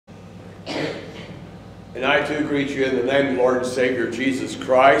And I too greet you in the name of the Lord and Savior Jesus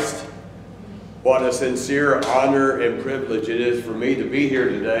Christ. What a sincere honor and privilege it is for me to be here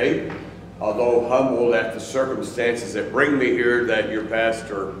today, although humbled at the circumstances that bring me here, that your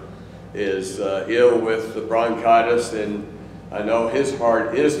pastor is ill with the bronchitis, and I know his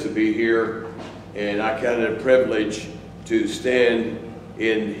heart is to be here, and I count it a privilege to stand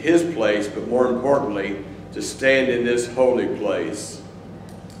in his place, but more importantly, to stand in this holy place.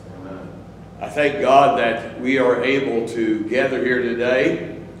 I thank God that we are able to gather here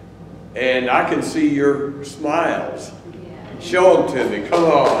today, and I can see your smiles. Show them to me. Come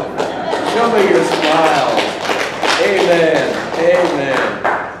on. Show me your smiles. Amen. Amen.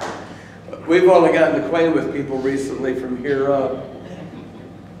 We've only gotten acquainted with people recently from here up,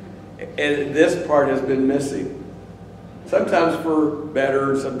 and this part has been missing. Sometimes for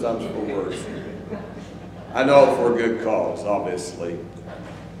better, sometimes for worse. I know for a good cause, obviously.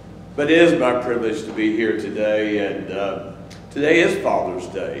 But it is my privilege to be here today, and today is Father's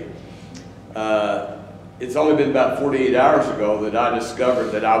Day. It's only been about 48 hours ago that I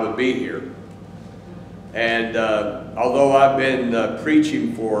discovered that I would be here. And although I've been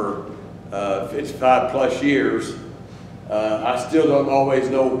preaching for 55 plus years, I still don't always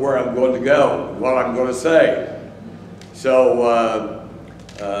know where I'm going to go, what I'm going to say. So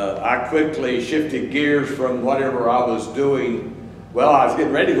I quickly shifted gears from whatever I was doing. Well, I was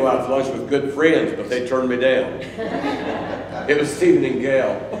getting ready to go out to lunch with good friends, but they turned me down. It was Stephen and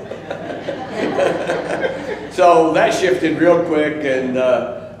Gail. So that shifted real quick, and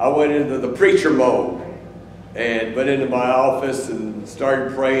I went into the preacher mode and went into my office and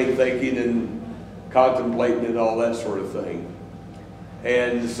started praying, thinking, and contemplating and all that sort of thing.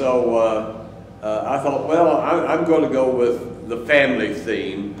 And so I thought, well, I'm going to go with the family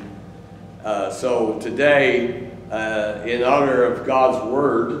theme. So today, in honor of God's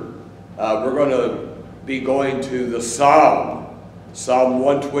Word, we're going to be going to the Psalm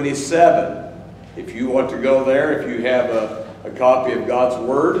 127. If you want to go there, if you have a copy of God's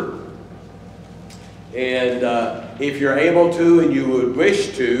Word. And if you're able to and you would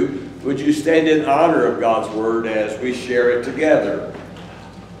wish to, would you stand in honor of God's Word as we share it together?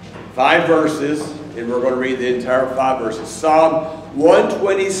 5 verses, and we're going to read the entire 5 verses. Psalm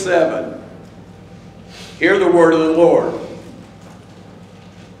 127. Hear the word of the Lord.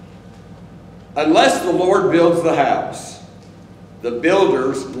 Unless the Lord builds the house, the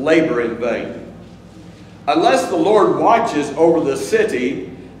builders labor in vain. Unless the Lord watches over the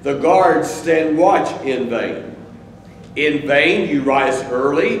city, the guards stand watch in vain. In vain you rise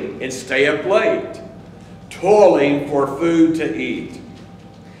early and stay up late, toiling for food to eat.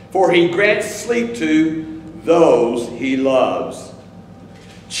 For he grants sleep to those he loves.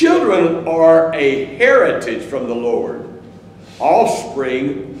 Children are a heritage from the Lord,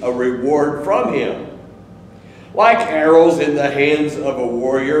 offspring a reward from him. Like arrows in the hands of a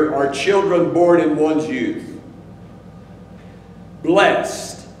warrior are children born in one's youth.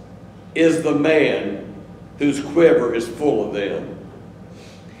 Blessed is the man whose quiver is full of them.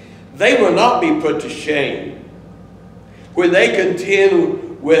 They will not be put to shame when they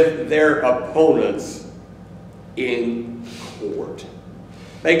contend with their opponents in court.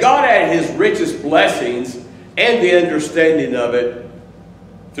 May God add his richest blessings and the understanding of it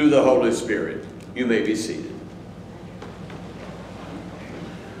through the Holy Spirit. You may be seated.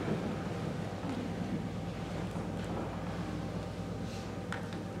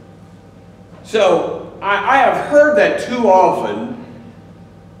 So, I have heard that too often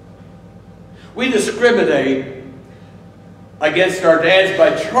we discriminate against our dads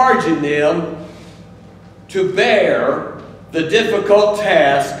by charging them to bear the difficult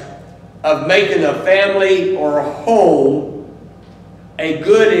task of making a family or a home a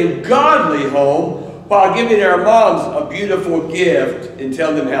good and godly home, while giving our moms a beautiful gift and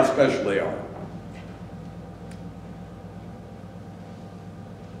telling them how special they are.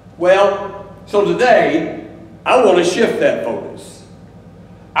 Well, so today, I want to shift that focus.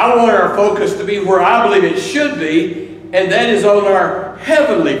 I want our focus to be where I believe it should be, and that is on our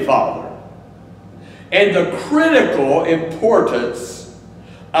Heavenly Father. And the critical importance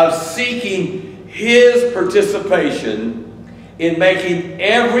of seeking his participation in making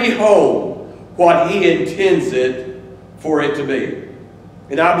every home what he intends it for it to be.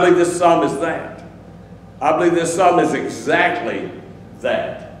 And I believe this psalm is that. I believe this psalm is exactly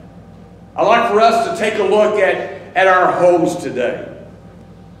that. I'd like for us to take a look at our homes today.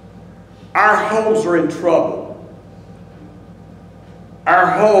 Our homes are in trouble. Our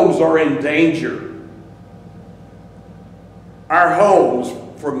homes are in danger. Our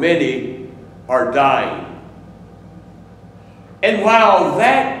homes, for many, are dying. And while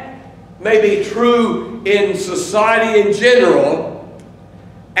that may be true in society in general,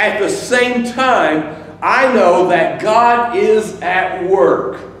 at the same time, I know that God is at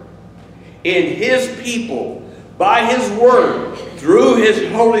work in His people, by His Word, through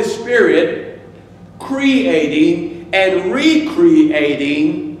His Holy Spirit, creating and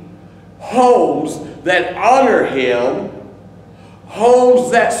recreating homes that honor Him,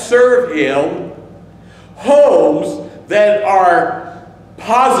 homes that serve Him, homes that are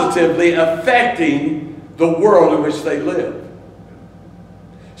positively affecting the world in which they live.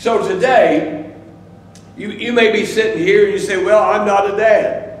 So today, you may be sitting here and you say, well, I'm not a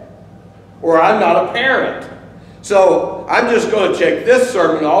dad, or I'm not a parent. So I'm just going to check this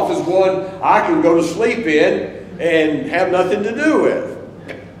sermon off as one I can go to sleep in and have nothing to do with.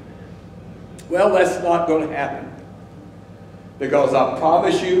 Well, that's not going to happen. Because I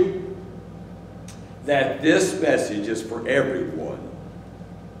promise you that this message is for everyone.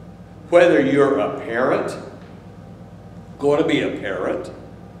 Whether you're a parent, going to be a parent,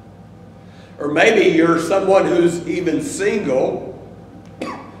 or maybe you're someone who's even single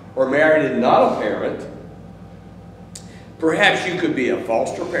or married and not a parent. Perhaps you could be a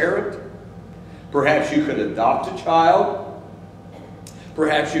foster parent. Perhaps you could adopt a child.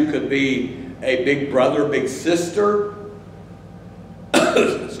 Perhaps you could be a big brother, big sister.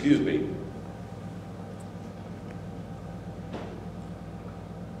 Excuse me.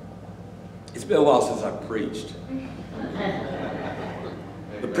 It's been a while since I've preached.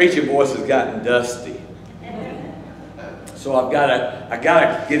 The preaching voice has gotten dusty. So I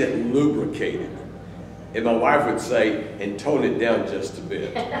gotta get it lubricated. And my wife would say, and tone it down just a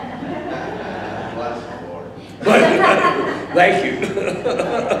bit. Thank you.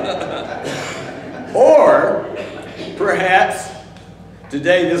 Or perhaps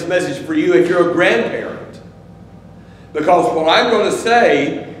today this message for you if you're a grandparent. Because what I'm going to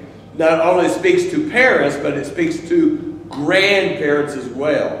say not only speaks to parents, but it speaks to grandparents as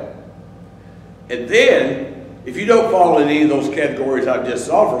well. And then, if you don't fall in any of those categories I've just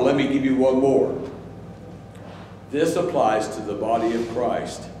offered, let me give you one more. This applies to the body of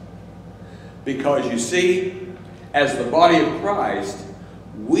Christ. Because you see, as the body of Christ,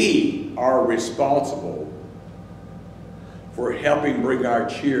 we are responsible for helping bring our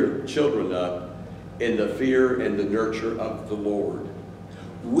children up in the fear and the nurture of the Lord.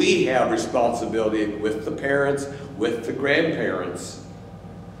 We have responsibility with the parents, with the grandparents,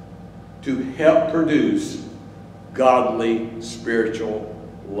 to help produce godly, spiritual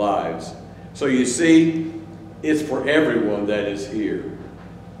lives. So you see, it's for everyone that is here.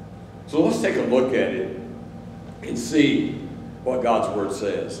 So let's take a look at it and see what God's Word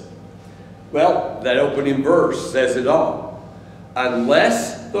says. Well, that opening verse says it all.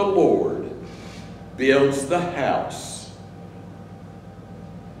 Unless the Lord builds the house,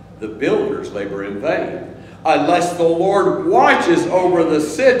 the builders labor in vain. Unless the Lord watches over the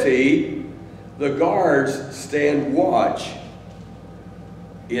city, the guards stand watch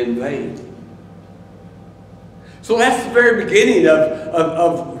in vain. So that's the very beginning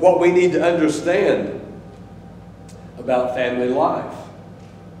of what we need to understand about family life.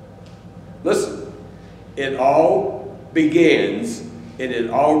 Listen, it all begins and it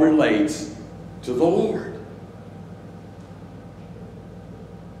all relates to the Lord.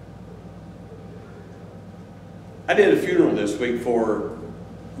 I did a funeral this week for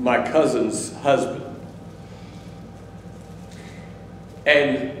my cousin's husband.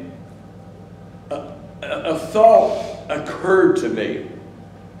 And a thought occurred to me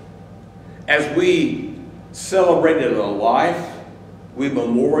as we celebrated a life, we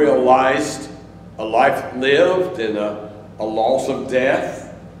memorialized a life lived and a loss of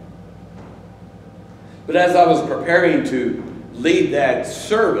death. But as I was preparing to lead that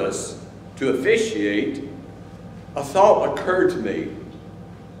service, to officiate, a thought occurred to me.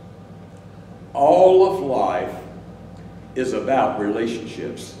 All of life is about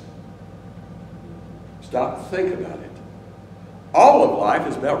relationships. Stop to think about it. All of life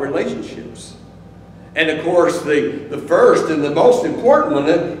is about relationships. And of course, the first and the most important one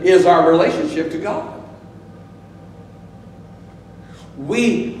is our relationship to God.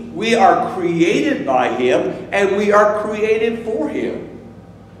 We are created by Him, and we are created for Him.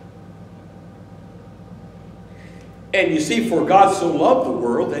 And you see, for God so loved the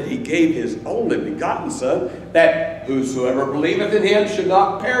world that He gave His only begotten Son, that whosoever believeth in Him should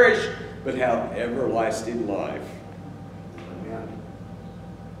not perish, but have everlasting life.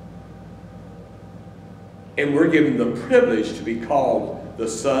 And we're given the privilege to be called the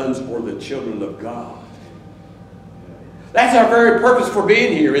sons or the children of God. That's our very purpose for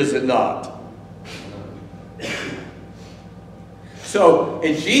being here, is it not?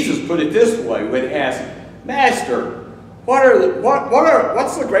 And Jesus put it this way when asked, Master,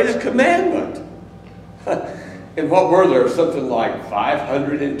 what's the greatest commandment? And what were there? Something like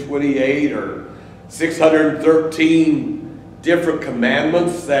 528 or 613 different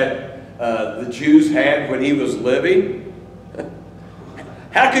commandments that the Jews had when he was living?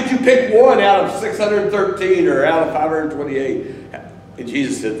 How could you pick one out of 613 or out of 528? And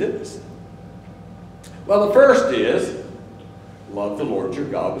Jesus said this. Well, the first is, love the Lord your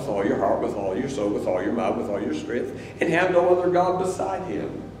God with all your heart, with all your soul, with all your mind, with all your strength, and have no other God beside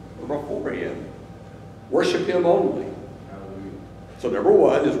him or before him. Worship him only. So number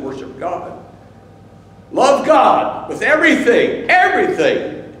one is worship God. Love God with everything,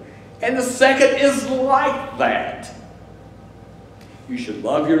 everything. And the second is like that. You should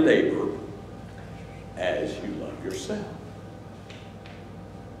love your neighbor as you love yourself.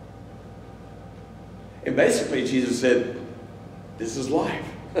 And basically Jesus said, this is life.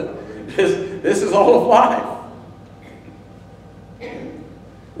 This is all of life.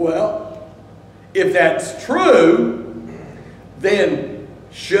 Well, if that's true, then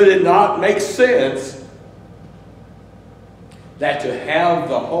should it not make sense that to have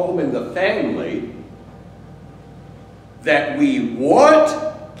the home and the family that we want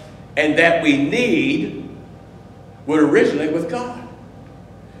and that we need would originate with God?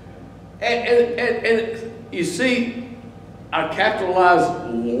 And you see, I capitalize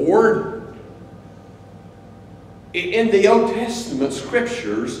Lord. In the Old Testament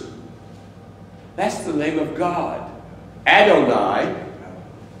scriptures, that's the name of God. Adonai,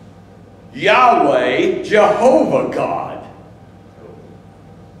 Yahweh, Jehovah God.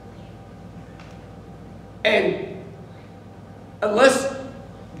 And unless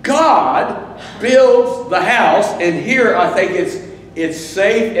God builds the house, and here I think it's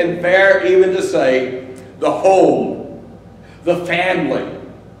safe and fair even to say the home, the family.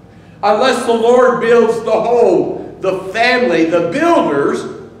 Unless the Lord builds the home, the family, the builders.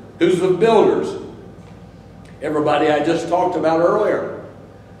 Who's the builders? Everybody I just talked about earlier.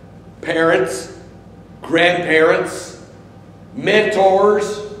 Parents, grandparents,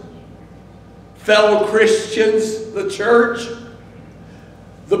 mentors, fellow Christians, the church.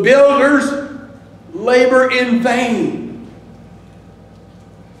 The builders labor in vain.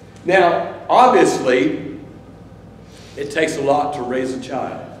 Now, obviously, it takes a lot to raise a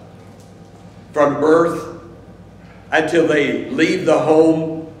child. From birth until they leave the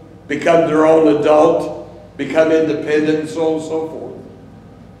home, become their own adult, become independent, and so on and so forth.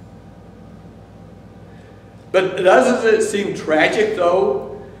 But doesn't it seem tragic,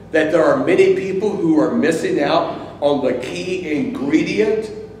 though, that there are many people who are missing out on the key ingredient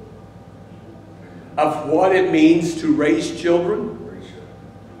of what it means to raise children?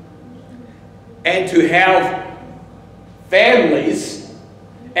 And to have families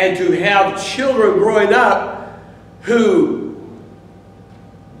and to have children growing up who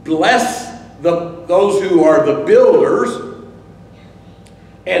bless those who are the builders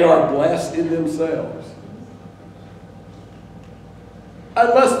and are blessed in themselves.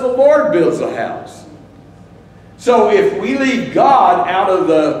 Unless the Lord builds a house. So if we leave God out of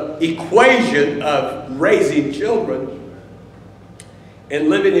the equation of raising children and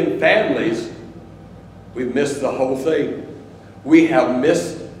living in families, we've missed the whole thing. We have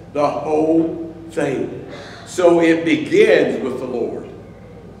missed the whole thing. So it begins with the Lord.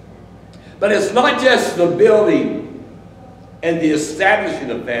 But it's not just the building and the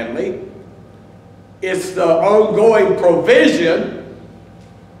establishing of family. It's the ongoing provision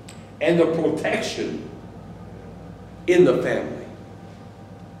and the protection in the family.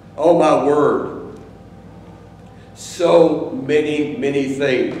 Oh my word. So many, many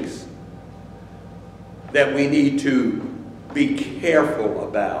things that we need to be careful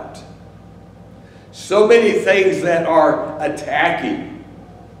about. So many things that are attacking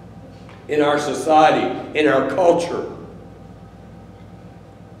in our society, in our culture.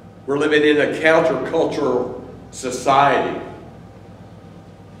 We're living in a countercultural society.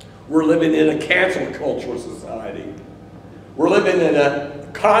 We're living in a cancel cultural society. We're living in a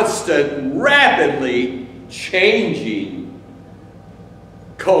constant, rapidly changing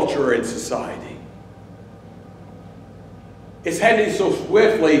culture and society. It's happening so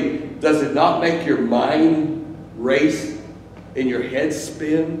swiftly, does it not make your mind race and your head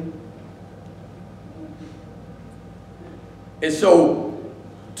spin? And so,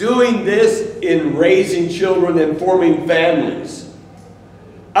 doing this in raising children and forming families,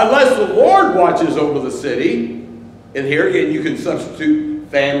 unless the Lord watches over the city, and here again you can substitute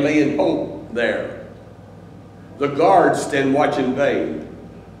family and home there. The guards stand watch in vain.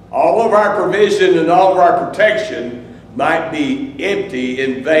 All of our provision and all of our protection might be empty,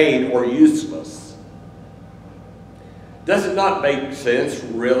 in vain, or useless. Does it not make sense,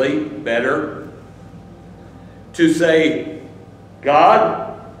 really, better to say,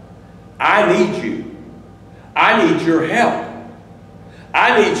 God, I need you. I need your help.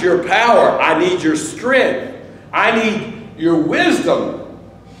 I need your power. I need your strength. I need your wisdom.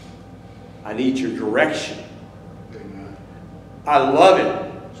 I need your direction. Amen. I love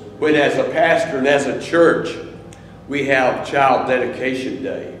it when, as a pastor and as a church, we have Child Dedication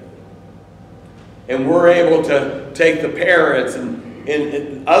Day. And we're able to take the parents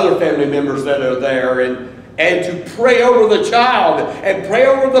and other family members that are there and to pray over the child and pray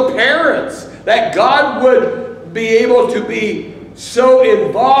over the parents, that God would be able to be so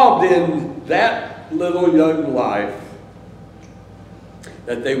involved in that little young life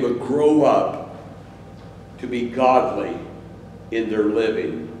that they would grow up to be godly in their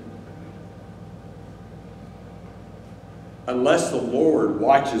living. Unless the Lord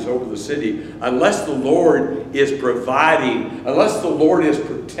watches over the city, unless the Lord is providing, unless the Lord is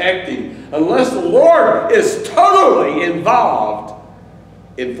protecting, unless the Lord is totally involved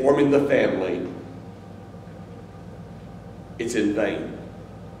in forming the family, it's in vain.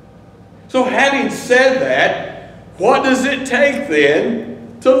 So having said that, what does it take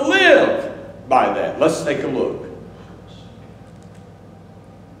then to live by that? Let's take a look.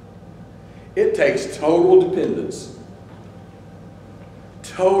 It takes total dependence.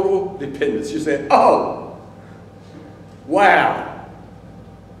 Total dependence. You say, oh, wow,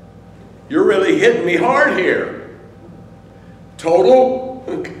 you're really hitting me hard here. Total,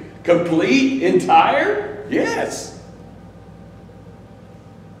 complete, entire? Yes.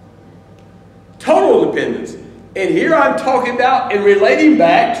 Total dependence. And here I'm talking about and relating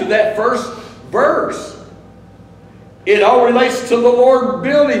back to that first verse. It all relates to the Lord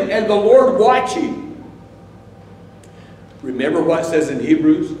building and the Lord watching. Remember what it says in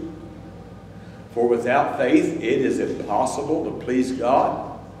Hebrews? For without faith it is impossible to please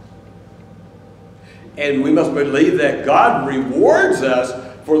God. And we must believe that God rewards us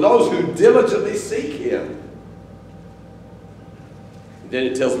for those who diligently seek Him. Then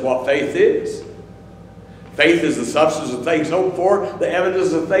it tells us what faith is. Faith is the substance of things hoped for, the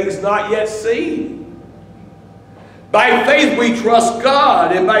evidence of things not yet seen. By faith we trust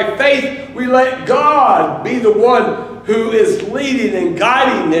God, and by faith we let God be the one who is leading and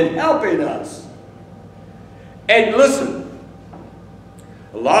guiding and helping us. And listen,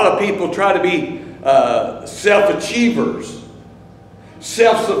 a lot of people try to be self-achievers,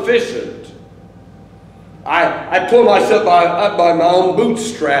 self-sufficient. I pull myself up by my own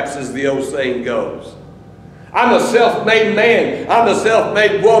bootstraps, as the old saying goes. I'm a self-made man. I'm a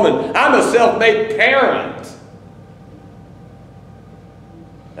self-made woman. I'm a self-made parent.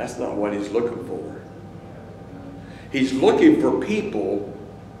 That's not what He's looking for. He's looking for people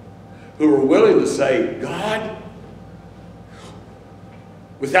who are willing to say, God,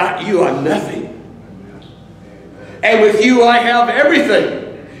 without you I'm nothing. And with you I have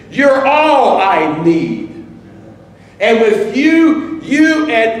everything. You're all I need. And with you, you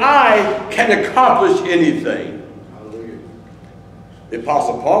and I can accomplish anything. Hallelujah. The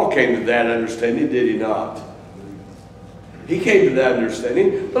Apostle Paul came to that understanding, did he not? He came to that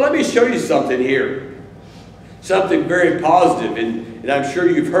understanding. But let me show you something here. Something very positive, and I'm sure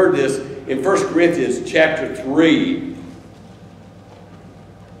you've heard this in 1 Corinthians chapter 3,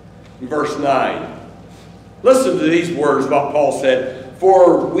 verse 9. Listen to these words, what Paul said.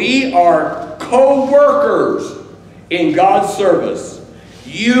 For we are co-workers in God's service.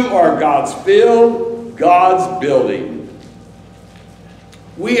 You are God's field, God's building.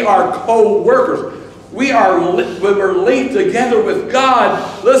 We are co-workers. We are, when we're linked together with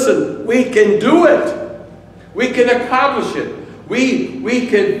God, listen, we can do it. We can accomplish it. We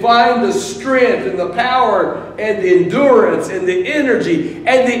can find the strength and the power and the endurance and the energy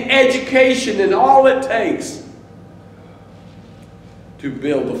and the education and all it takes to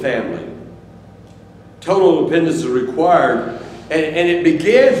build the family. Total dependence is required, and it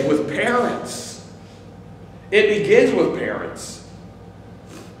begins with parents. It begins with parents.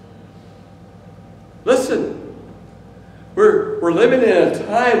 Listen, we're living in a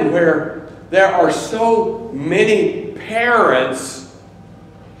time where there are so many parents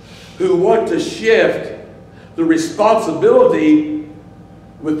who want to shift the responsibility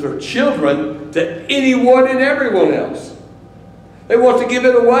with their children to anyone and everyone else. They want to give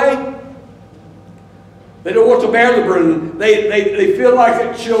it away. They don't want to bear the burden. They feel like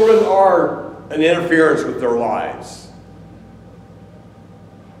that children are an interference with their lives.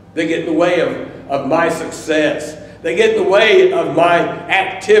 They get in the way of my success. They get in the way of my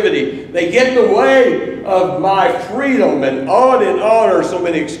activity. They get in the way of my freedom, and on are so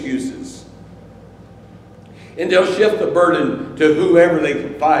many excuses. And they'll shift the burden to whoever they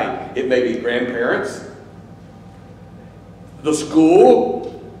can find. It may be grandparents, the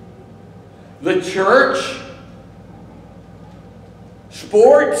school, the church,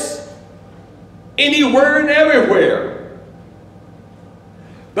 sports, anywhere and everywhere.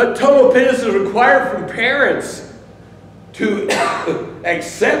 But total penance is required from parents to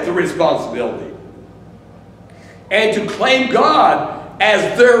accept the responsibility and to claim God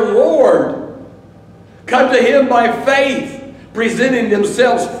as their Lord. Come to Him by faith, presenting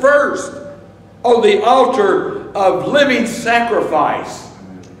themselves first on the altar of living sacrifice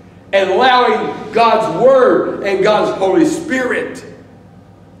and allowing God's Word and God's Holy Spirit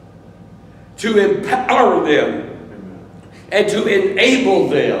to empower them and to enable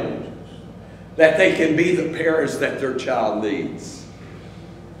them that they can be the parents that their child needs.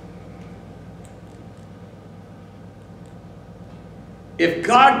 If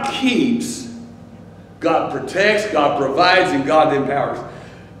God keeps, God protects, God provides, and God empowers,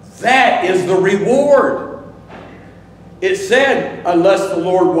 that is the reward. It said, unless the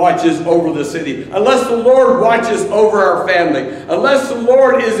Lord watches over the city, unless the Lord watches over our family, unless the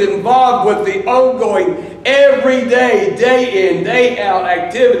Lord is involved with the ongoing, everyday, day in, day out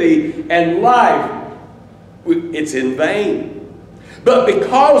activity and life, it's in vain. But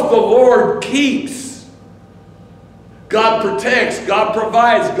because the Lord keeps, God protects, God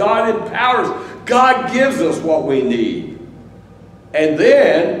provides, God empowers, God gives us what we need. And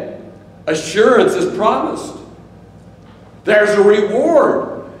then assurance is promised. There's a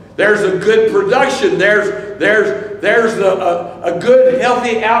reward. There's a good production. There's a good,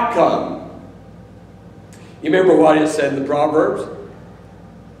 healthy outcome. You remember what it said in the Proverbs?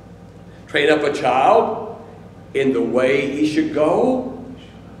 Train up a child in the way he should go,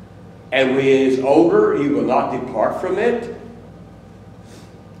 and when he is older, he will not depart from it.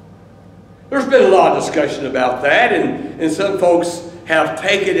 There's been a lot of discussion about that, and some folks have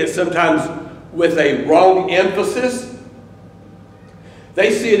taken it sometimes with a wrong emphasis.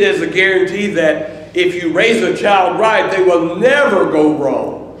 They see it as a guarantee that if you raise a child right, they will never go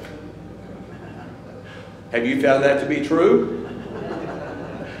wrong. Have you found that to be true?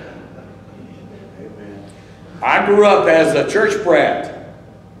 I grew up as a church brat.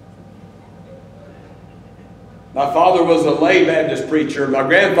 My father was a lay Baptist preacher. My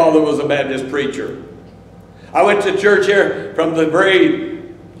grandfather was a Baptist preacher. I went to church here from the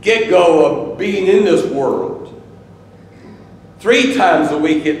very get-go of being in this world. 3 times a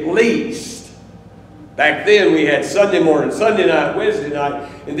week at least. Back then we had Sunday morning, Sunday night, Wednesday night,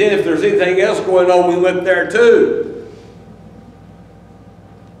 and then if there's anything else going on, we went there too.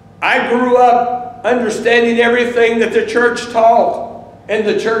 I grew up understanding everything that the church taught and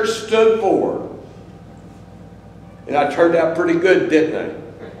the church stood for. And I turned out pretty good, didn't I?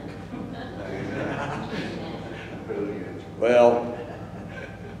 Well,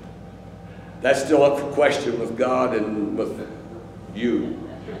 that's still up for question with God and with you.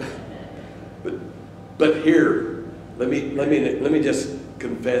 But here, let me just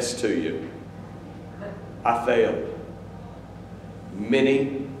confess to you. I failed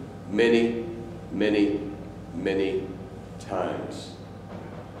many, many, many, many times.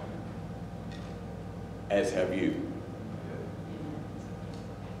 As have you.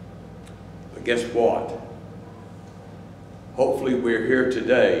 But guess what? Hopefully we're here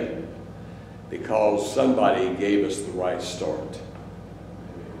today because somebody gave us the right start.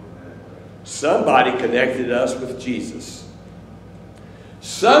 Somebody connected us with Jesus.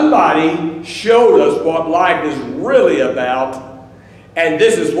 Somebody showed us what life is really about, and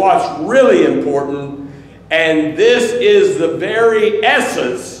this is what's really important, and this is the very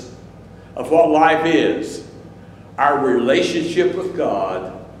essence of what life is. Our relationship with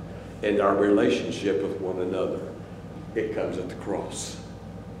God and our relationship with one another. It comes at the cross.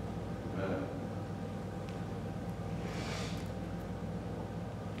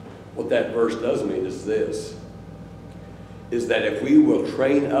 What that verse does mean is this, is that if we will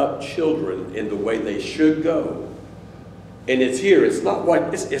train up children in the way they should go, and it's here, it's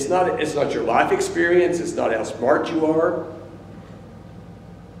not your life experience, it's not how smart you are,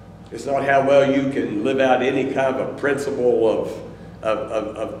 it's not how well you can live out any kind of a principle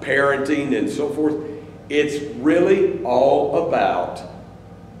of parenting and so forth. It's really all about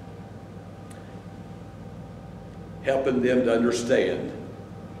helping them to understand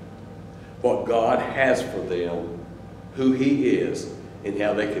what God has for them, who He is, and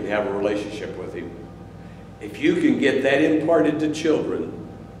how they can have a relationship with Him. If you can get that imparted to children,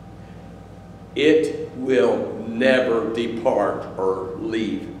 it will never depart or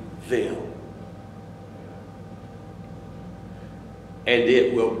leave them. And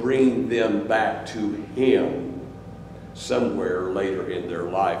it will bring them back to Him somewhere later in their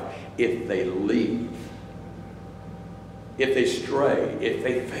life if they leave, if they stray, if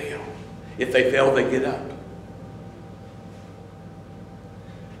they fail. If they fail, they get up.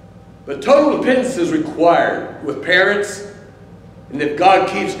 But total dependence is required with parents. And if God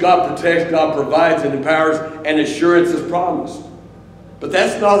keeps, God protects, God provides and empowers, and assurance is promised. But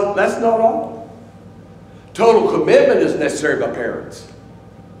that's not all. Total commitment is necessary by parents.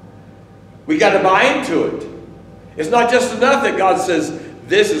 We got to buy into it. It's not just enough that God says,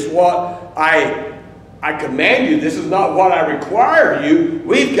 this is what I command you. This is not what I require you.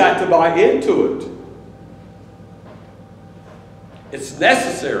 We've got to buy into it. It's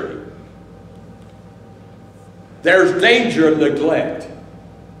necessary. There's danger of neglect.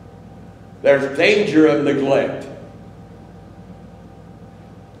 There's danger of neglect.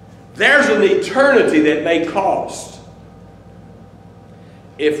 There's an eternity that may cost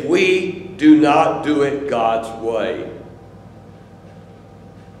if we do not do it God's way.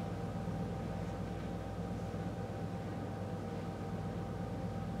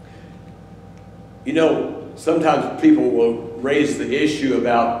 You know, sometimes people will raise the issue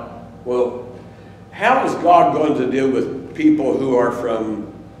about, well, how is God going to deal with people who are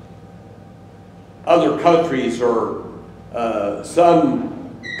from other countries or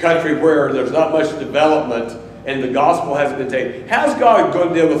some country where there's not much development and the gospel hasn't been taken? How's God going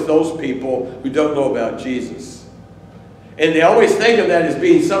to deal with those people who don't know about Jesus? And they always think of that as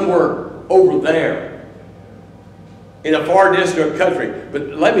being somewhere over there in a far distant country. But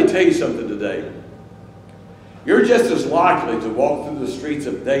let me tell you something today. You're just as likely to walk through the streets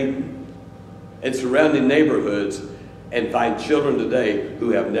of Dayton and surrounding neighborhoods and find children today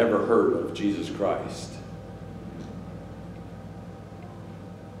who have never heard of Jesus Christ.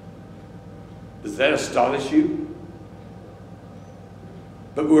 Does that astonish you?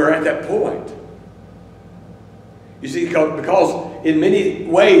 But we're at that point. You see, because in many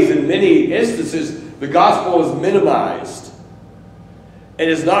ways, in many instances, the gospel is minimized and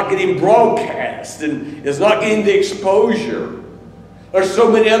is not getting broadcast and is not getting the exposure. There's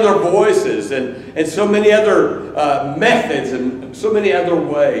so many other voices and so many other methods and so many other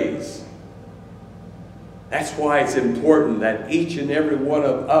ways. That's why it's important that each and every one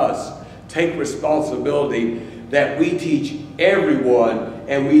of us take responsibility, that we teach everyone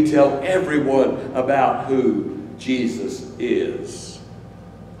and we tell everyone about who Jesus is.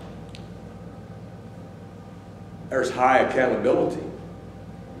 There's high accountability.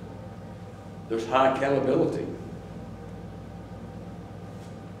 There's high accountability.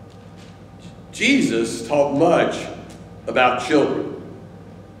 Jesus taught much about children.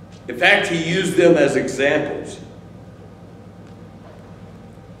 In fact, he used them as examples.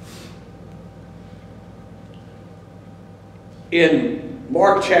 In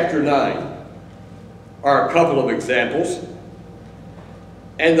Mark chapter 9 are a couple of examples.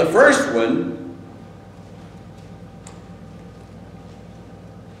 And the first one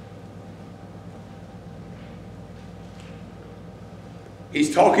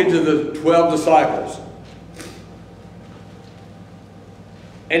he's talking to the 12 disciples.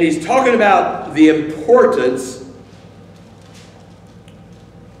 And he's talking about the importance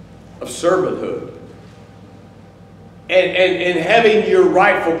of servanthood and having your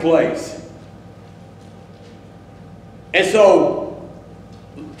rightful place. And so,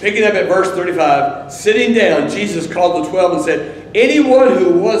 picking up at verse 35, sitting down, Jesus called the 12 and said, anyone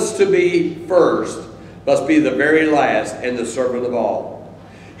who wants to be first must be the very last and the servant of all.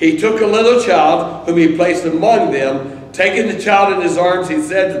 He took a little child whom he placed among them. Taking the child in his arms, he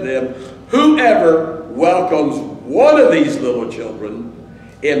said to them, whoever welcomes one of these little children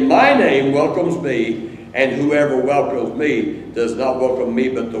in my name welcomes me, and whoever welcomes me does not welcome me,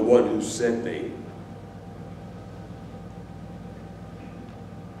 but the one who sent me.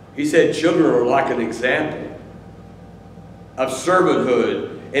 He said children are like an example of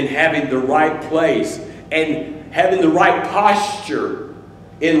servanthood and having the right place and having the right posture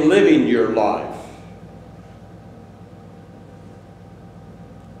in living your life.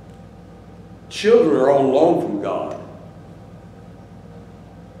 Children are on loan from God.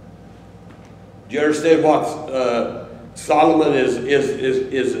 Do you understand what Solomon is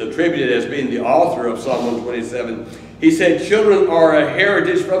attributed as being the author of Psalm 127? He said, children are a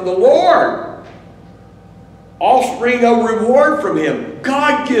heritage from the Lord. Offspring a reward from him.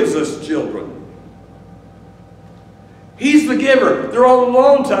 God gives us children. He's the giver. They're on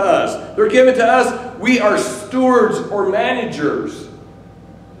loan to us. They're given to us. We are stewards or managers.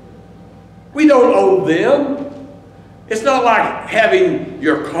 We don't own them. It's not like having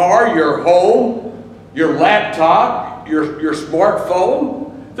your car, your home, your laptop, your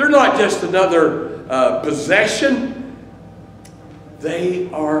smartphone. They're not just another possession.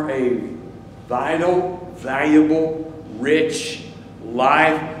 They are a vital, valuable, rich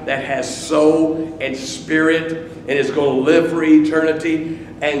life that has soul and spirit and is going to live for eternity.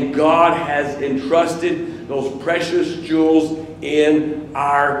 And God has entrusted those precious jewels in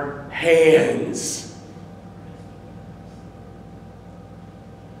our hands.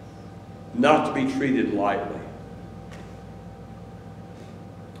 Not to be treated lightly.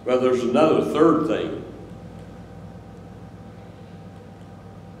 Well, there's another third thing.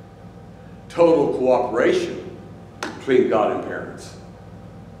 Total cooperation between God and parents.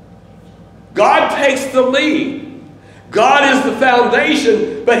 God takes the lead. God is the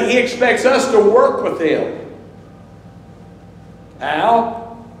foundation, but He expects us to work with Him.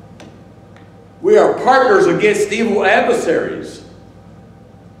 How? We are partners against evil adversaries.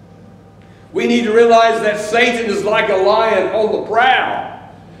 We need to realize that Satan is like a lion on the prowl,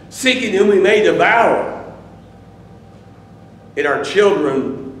 seeking whom he may devour. And our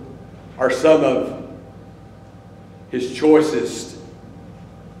children are some of his choicest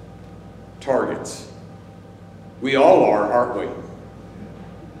targets. We all are, aren't we?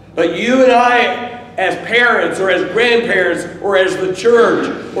 But you and I, as parents or as grandparents or as the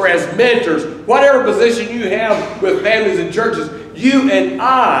church or as mentors, whatever position you have with families and churches, you and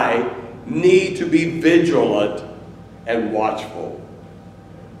I need to be vigilant and watchful.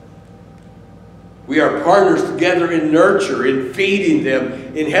 We are partners together in nurture, in feeding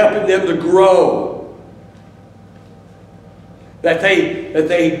them, in helping them to grow. That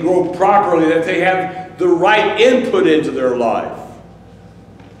they grow properly, that they have the right input into their life.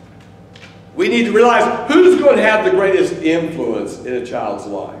 We need to realize who's going to have the greatest influence in a child's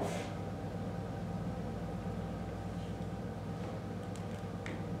life.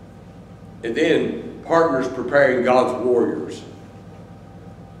 And then, partners preparing God's warriors.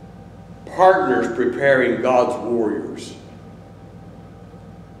 Partners preparing God's warriors.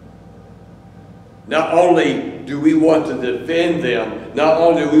 Not only do we want to defend them, not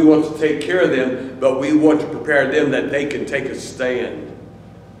only do we want to take care of them, but we want to prepare them that they can take a stand.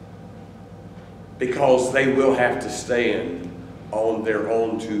 Because they will have to stand on their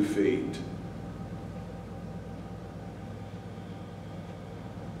own 2 feet.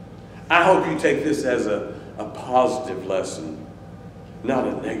 I hope you take this as a positive lesson, not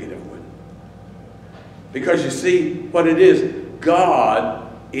a negative one. Because you see what it is,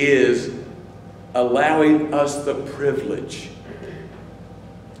 God is allowing us the privilege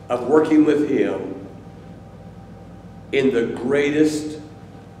of working with Him in the greatest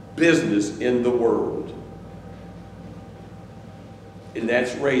business in the world. And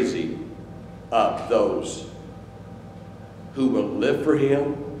that's raising up those who will live for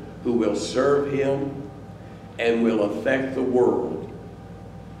Him, who will serve Him, and will affect the world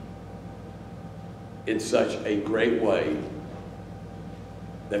in such a great way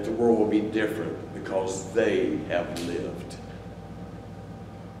that the world will be different because they have lived.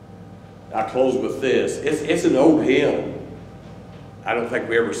 I close with this. It's an old hymn. I don't think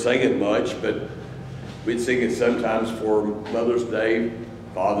we ever sing it much, but we'd sing it sometimes for Mother's Day,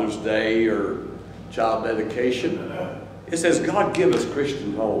 Father's Day, or child dedication. It says, God give us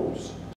Christian homes